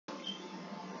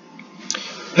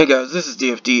Hey guys, this is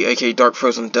DFD, aka Dark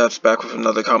Frozen Depths, back with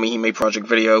another Kamihime project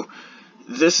video.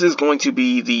 This is going to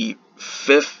be the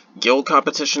 5th guild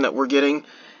competition that we're getting.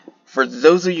 For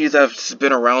those of you that have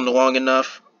been around long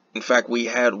enough, in fact we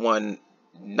had one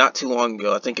not too long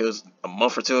ago, I think it was a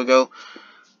month or two ago.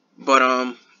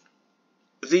 But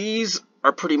these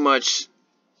are pretty much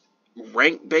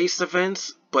rank-based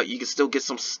events, but you can still get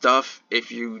some stuff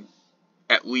if you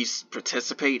at least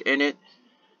participate in it.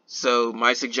 So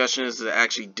my suggestion is to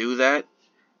actually do that,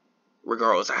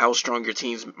 regardless of how strong your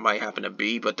teams might happen to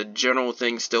be, but the general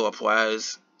thing still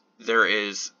applies. There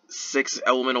is 6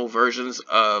 elemental versions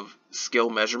of skill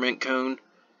measurement cone,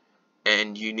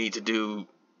 and you need to do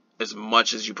as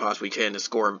much as you possibly can to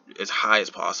score as high as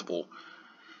possible.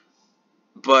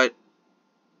 But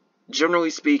generally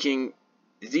speaking,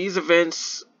 these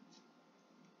events,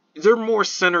 they're more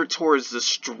centered towards the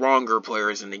stronger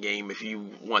players in the game, if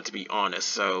you want to be honest.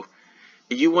 So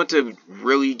if you want to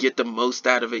really get the most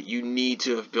out of it, you need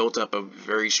to have built up a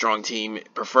very strong team,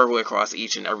 preferably across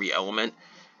each and every element.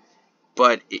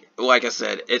 But like I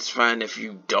said, it's fine if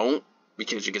you don't,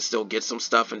 because you can still get some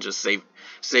stuff and just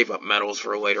save up medals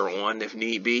for later on if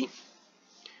need be.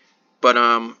 But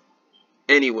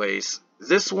anyways,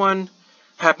 this one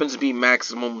happens to be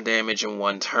maximum damage in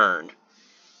one turn.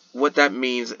 What that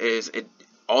means is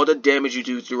all the damage you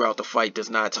do throughout the fight does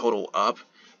not total up.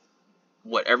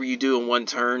 Whatever you do in one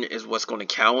turn is what's going to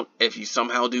count. If you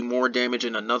somehow do more damage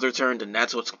in another turn, then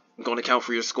that's what's going to count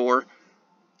for your score.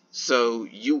 So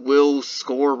you will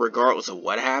score regardless of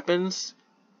what happens,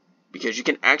 because you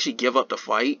can actually give up the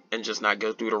fight and just not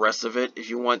go through the rest of it if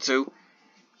you want to,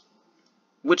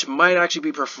 which might actually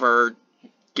be preferred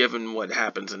given what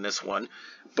happens in this one.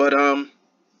 But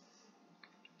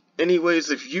anyways,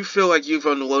 if you feel like you've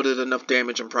unloaded enough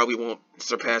damage and probably won't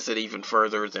surpass it even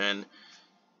further, then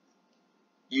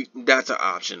that's an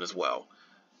option as well.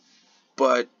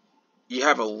 But you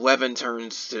have 11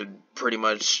 turns to pretty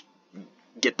much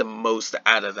get the most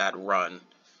out of that run,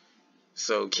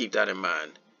 so keep that in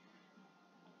mind.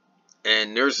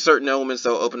 And there's certain elements that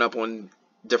will open up on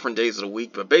different days of the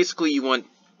week, but basically you want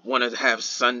to have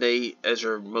Sunday as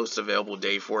your most available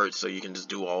day for it, so you can just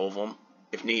do all of them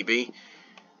if need be.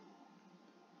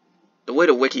 The way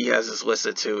the wiki has this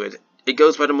listed to it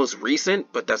goes by the most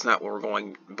recent, but that's not what we're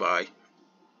going by.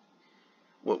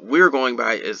 What we're going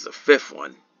by is the 5th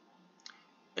one.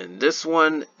 And this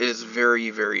one is very,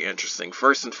 very interesting.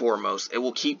 First and foremost, it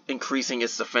will keep increasing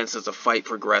its defense as the fight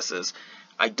progresses.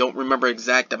 I don't remember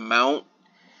exact amount,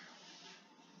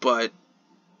 but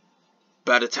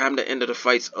by the time the end of the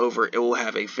fight's over, it will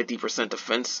have a 50%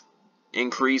 defense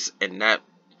increase, and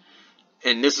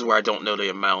this is where I don't know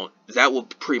the amount. That will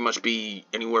pretty much be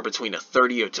anywhere between a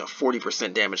 30 to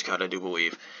 40% damage cut, I do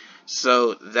believe.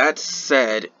 So that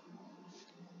said,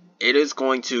 it is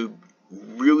going to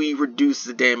really reduce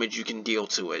the damage you can deal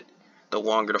to it the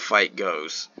longer the fight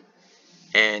goes.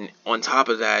 And on top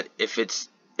of that, if it's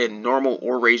in normal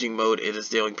or raging mode, it is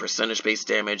dealing percentage-based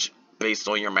damage based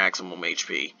on your maximum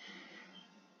HP.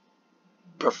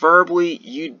 Preferably,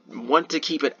 you want to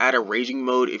keep it at a raging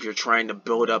mode if you're trying to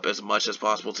build up as much as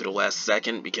possible to the last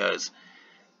second, because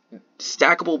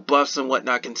stackable buffs and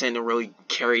whatnot can tend to really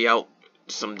carry out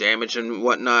some damage and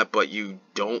whatnot, but you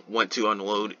don't want to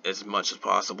unload as much as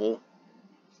possible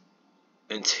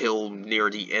until near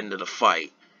the end of the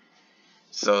fight.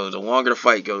 So the longer the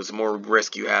fight goes, the more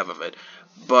risk you have of it.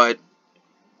 But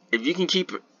if you can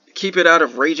keep it out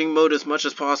of raging mode as much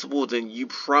as possible, then you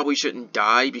probably shouldn't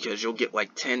die, because you'll get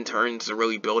like 10 turns to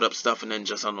really build up stuff and then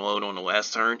just unload on the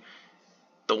last turn.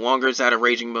 The longer it's out of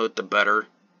raging mode, the better,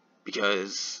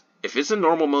 because if it's in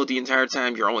normal mode the entire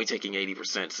time, you're only taking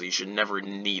 80%, so you should never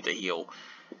need the heal.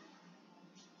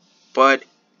 But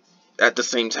at the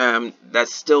same time,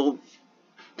 that's still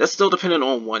dependent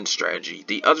on one strategy.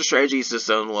 The other strategy is just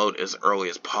to unload as early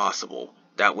as possible.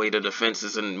 That way the defense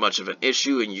isn't much of an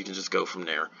issue and you can just go from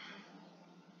there.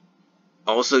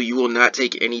 Also, you will not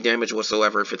take any damage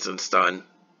whatsoever if it's in stun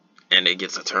and it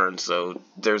gets a turn, so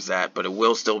there's that. But it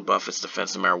will still buff its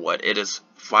defense no matter what. It is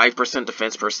 5%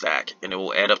 defense per stack, and it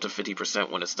will add up to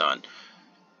 50% when it's done.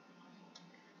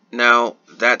 Now,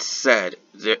 that said,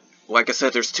 like I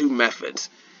said, there's 2 methods.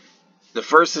 The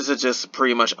first is to just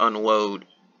pretty much unload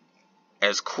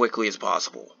as quickly as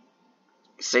possible.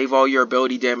 Save all your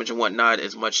ability damage and whatnot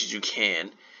as much as you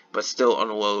can, but still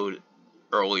unload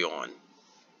early on.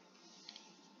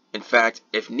 In fact,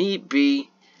 if need be,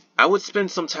 I would spend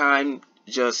some time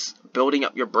just building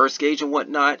up your burst gauge and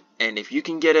whatnot, and if you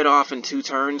can get it off in 2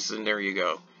 turns, then there you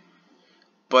go.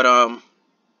 But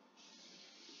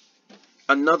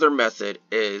another method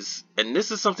is, and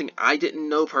this is something I didn't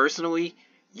know personally,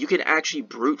 you can actually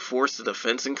brute force the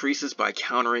defense increases by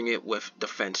countering it with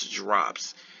defense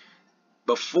drops.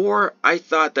 Before, I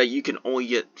thought that you can only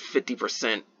get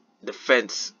 50%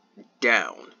 defense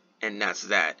down, and that's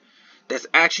that. That's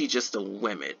actually just the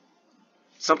limit.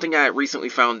 Something I recently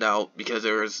found out because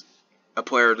there was a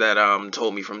player that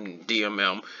told me from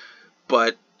DMM,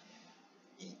 but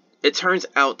it turns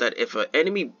out that if an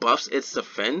enemy buffs its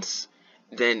defense,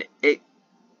 then it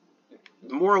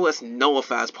more or less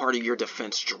nullifies part of your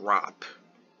defense drop.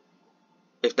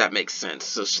 If that makes sense.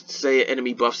 So say an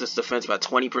enemy buffs its defense by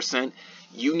 20%,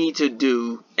 you need to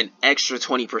do an extra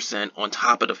 20% on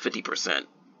top of the 50%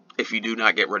 if you do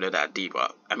not get rid of that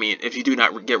debuff. If you do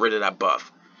not get rid of that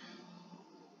buff.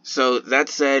 So that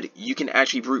said, you can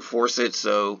actually brute force it,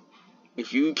 so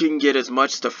if you can get as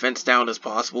much defense down as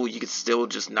possible, you can still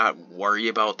just not worry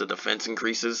about the defense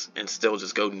increases and still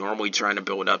just go normally trying to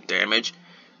build up damage.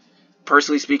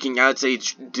 Personally speaking, I'd say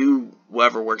do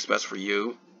whatever works best for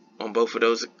you on both of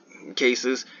those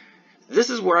cases.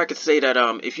 This is where I could say that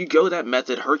if you go that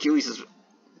method, Hercules is,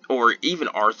 or even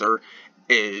Arthur,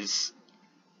 is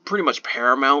pretty much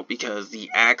paramount because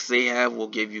the axe they have will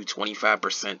give you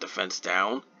 25% defense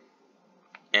down,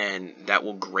 and that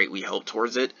will greatly help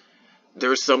towards it.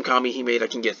 There's some Kamihime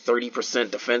that can get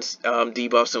 30% defense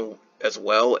debuffs as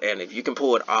well, and if you can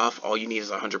pull it off, all you need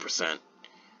is 100%.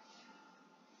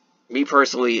 Me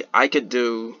personally, I could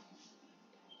do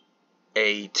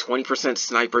a 20%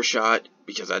 sniper shot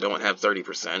because I don't have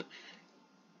 30%.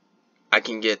 I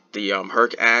can get the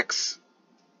Herc Axe,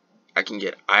 I can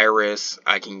get Iris,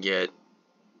 I can get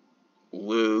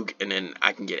Lug, and then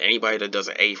I can get anybody that does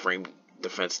an A-frame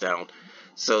defense down.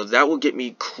 So that will get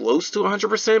me close to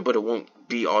 100%, but it won't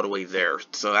be all the way there.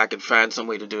 So I can find some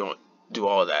way to do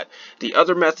all of that. The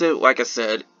other method, like I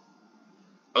said,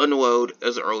 unload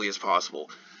as early as possible.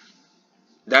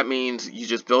 That means you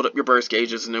just build up your burst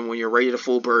gauges, and then when you're ready to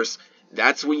full burst,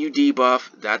 that's when you debuff,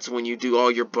 that's when you do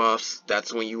all your buffs,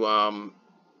 that's when you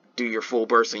do your full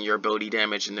burst and your ability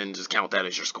damage, and then just count that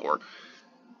as your score.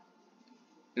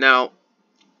 Now,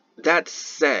 that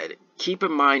said, keep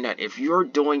in mind that if you're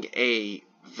doing a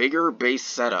vigor-based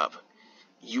setup,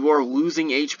 you are losing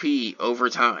HP over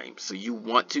time, so you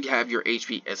want to have your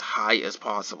HP as high as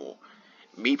possible.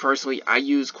 Me personally, I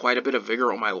use quite a bit of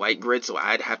vigor on my light grid, so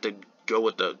I'd have to go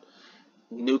with the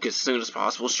nuke as soon as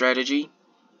possible strategy.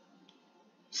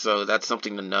 So that's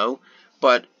something to know.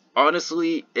 But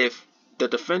honestly, if the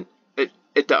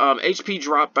HP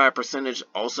drop by a percentage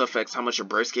also affects how much your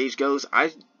burst gauge goes,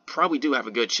 I probably do have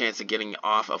a good chance of getting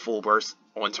off a full burst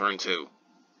on turn 2.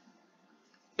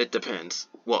 It depends.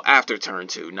 Well, after turn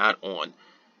 2, not on.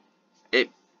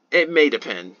 It may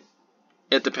depend.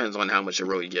 It depends on how much it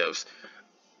really gives.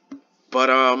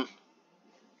 But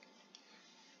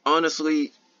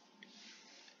honestly,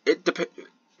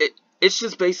 it's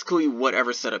just basically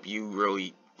whatever setup you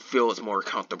really feel is more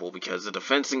comfortable, because the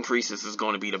defense increases is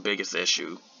going to be the biggest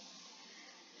issue.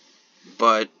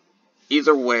 But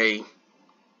either way,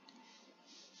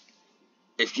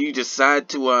 if you decide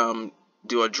to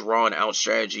do a drawn out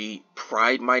strategy,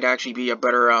 Pride might actually be a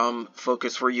better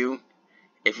focus for you.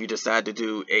 If you decide to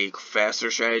do a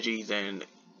faster strategy, then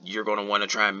you're going to want to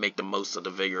try and make the most of the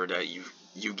vigor that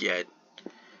you get.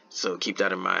 So keep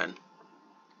that in mind.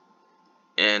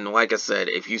 And like I said,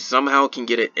 if you somehow can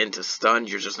get it into stun,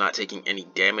 you're just not taking any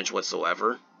damage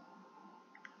whatsoever.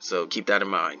 So keep that in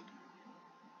mind.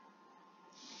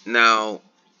 Now,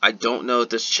 I don't know if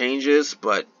this changes,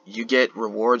 but you get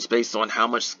rewards based on how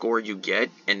much score you get.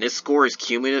 And this score is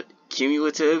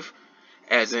cumulative,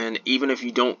 as in, even if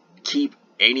you don't keep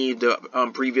any of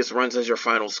the previous runs as your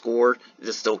final score,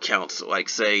 this still counts. Like,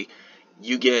 say,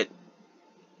 you get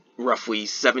roughly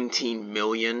 17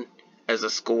 million as a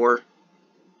score,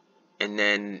 and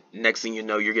then next thing you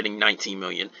know, you're getting 19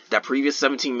 million. That previous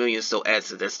 17 million still adds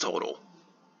to this total.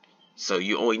 So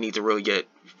you only need to really get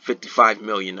 55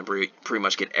 million to pretty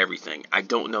much get everything. I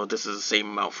don't know if this is the same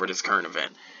amount for this current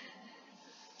event.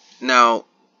 Now,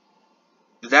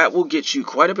 that will get you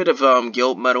quite a bit of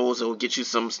guild medals. It will get you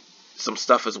some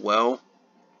stuff as well,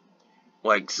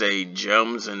 like, say,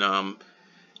 gems and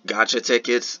gacha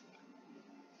tickets.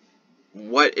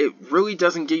 What it really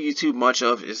doesn't give you too much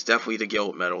of is definitely the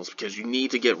guild medals, because you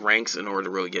need to get ranks in order to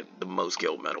really get the most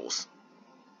guild medals.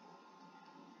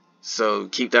 So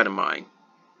keep that in mind.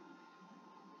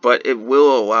 But it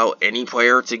will allow any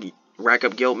player to rack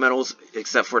up guild medals,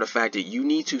 except for the fact that you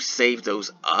need to save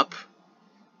those up,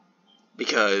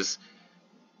 because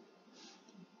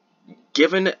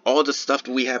given all the stuff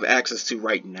that we have access to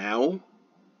right now,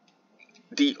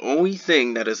 the only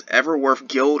thing that is ever worth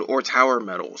guild or tower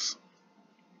medals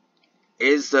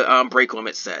is the break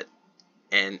limit set.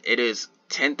 and it is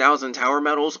 10,000 tower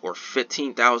medals or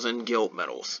 15,000 guild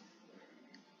medals.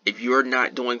 If you're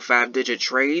not doing 5-digit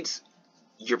trades,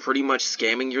 you're pretty much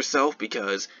scamming yourself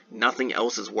because nothing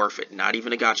else is worth it, not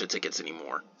even the gacha tickets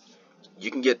anymore.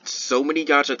 You can get so many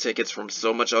gacha tickets from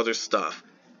so much other stuff.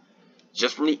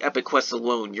 Just from the epic quests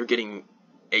alone, you're getting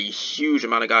a huge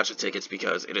amount of gacha tickets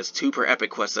because it is 2 per epic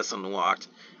quest that's unlocked.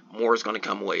 More is going to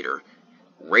come later.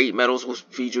 Raid medals will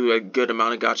feed you a good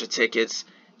amount of gacha tickets.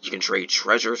 You can trade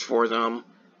treasures for them.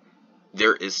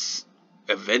 There is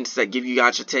events that give you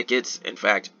gacha tickets. In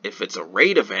fact, if it's a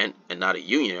raid event and not a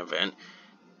union event,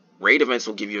 raid events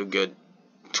will give you a good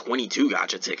 22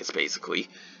 gacha tickets, basically.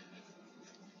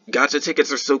 Gacha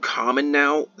tickets are so common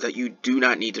now that you do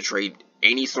not need to trade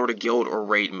any sort of guild or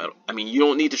raid medal. I mean, you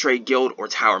don't need to trade guild or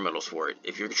tower medals for it.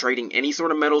 If you're trading any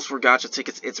sort of medals for gacha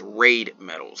tickets, it's raid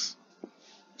medals.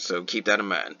 So keep that in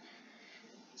mind.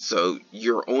 So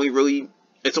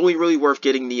it's only really worth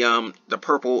getting the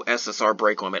purple SSR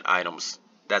break limit items.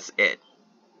 That's it.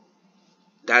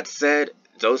 That said,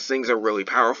 those things are really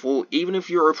powerful. Even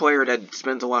if you're a player that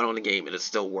spends a lot on the game, it is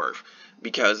still worth,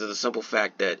 because of the simple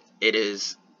fact that it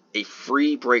is a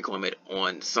free break limit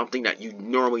on something that you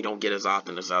normally don't get as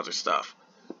often as other stuff.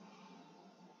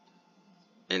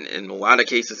 And in a lot of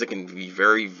cases, it can be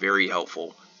very, very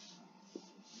helpful.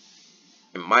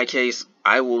 In my case,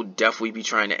 I will definitely be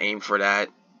trying to aim for that,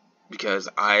 because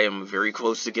I am very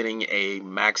close to getting a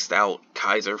maxed out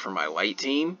Kaiser for my light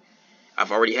team.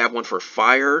 I've already have one for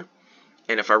fire.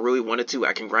 And if I really wanted to,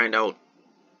 I can grind out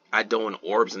Idolin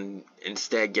orbs and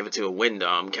instead give it to a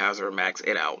Windom Kaiser and max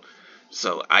it out.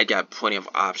 So I got plenty of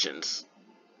options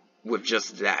with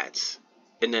just that.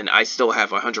 And then I still have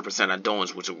 100%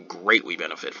 Idolins, which will greatly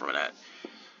benefit from that.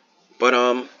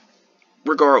 But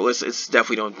regardless, it's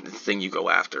definitely the thing you go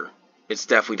after. It's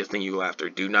definitely the thing you go after.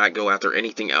 Do not go after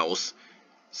anything else.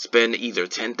 Spend either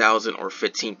 10,000 or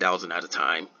 15,000 at a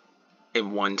time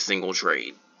in one single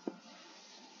trade.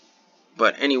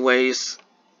 But anyways,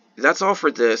 that's all for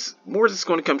this. More is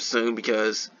going to come soon,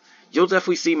 because you'll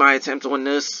definitely see my attempt on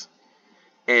this.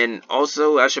 And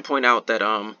also, I should point out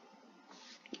that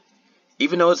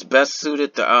even though it's best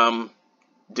suited to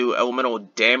do elemental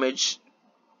damage,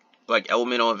 like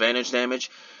elemental advantage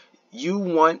damage, you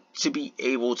want to be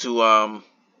able to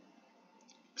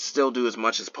still do as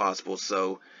much as possible.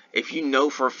 So if you know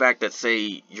for a fact that,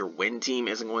 say, your wind team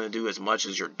isn't going to do as much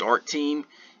as your dark team,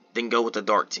 then go with the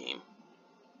dark team.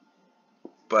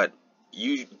 But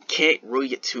you can't really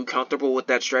get too comfortable with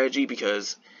that strategy,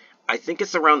 because I think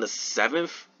it's around the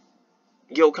 7th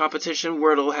guild competition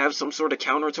where it'll have some sort of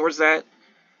counter towards that,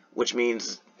 which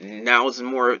means now is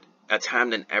more a time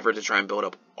than ever to try and build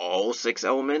up all 6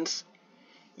 elements.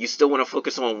 You still want to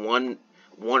focus on one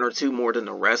or two more than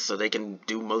the rest so they can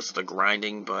do most of the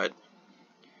grinding, but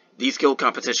these guild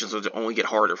competitions will only get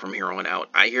harder from here on out.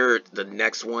 I hear the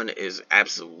next one is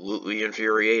absolutely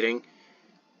infuriating,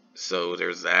 so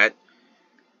there's that.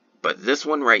 But this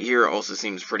one right here also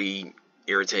seems pretty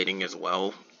irritating as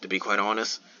well, to be quite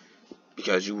honest,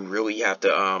 because you really have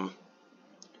to,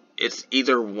 it's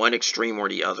either one extreme or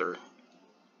the other,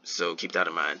 so keep that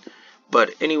in mind.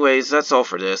 But anyways, that's all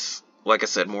for this. Like I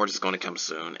said, more is going to come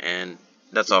soon, and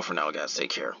that's all for now, guys. Take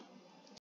care.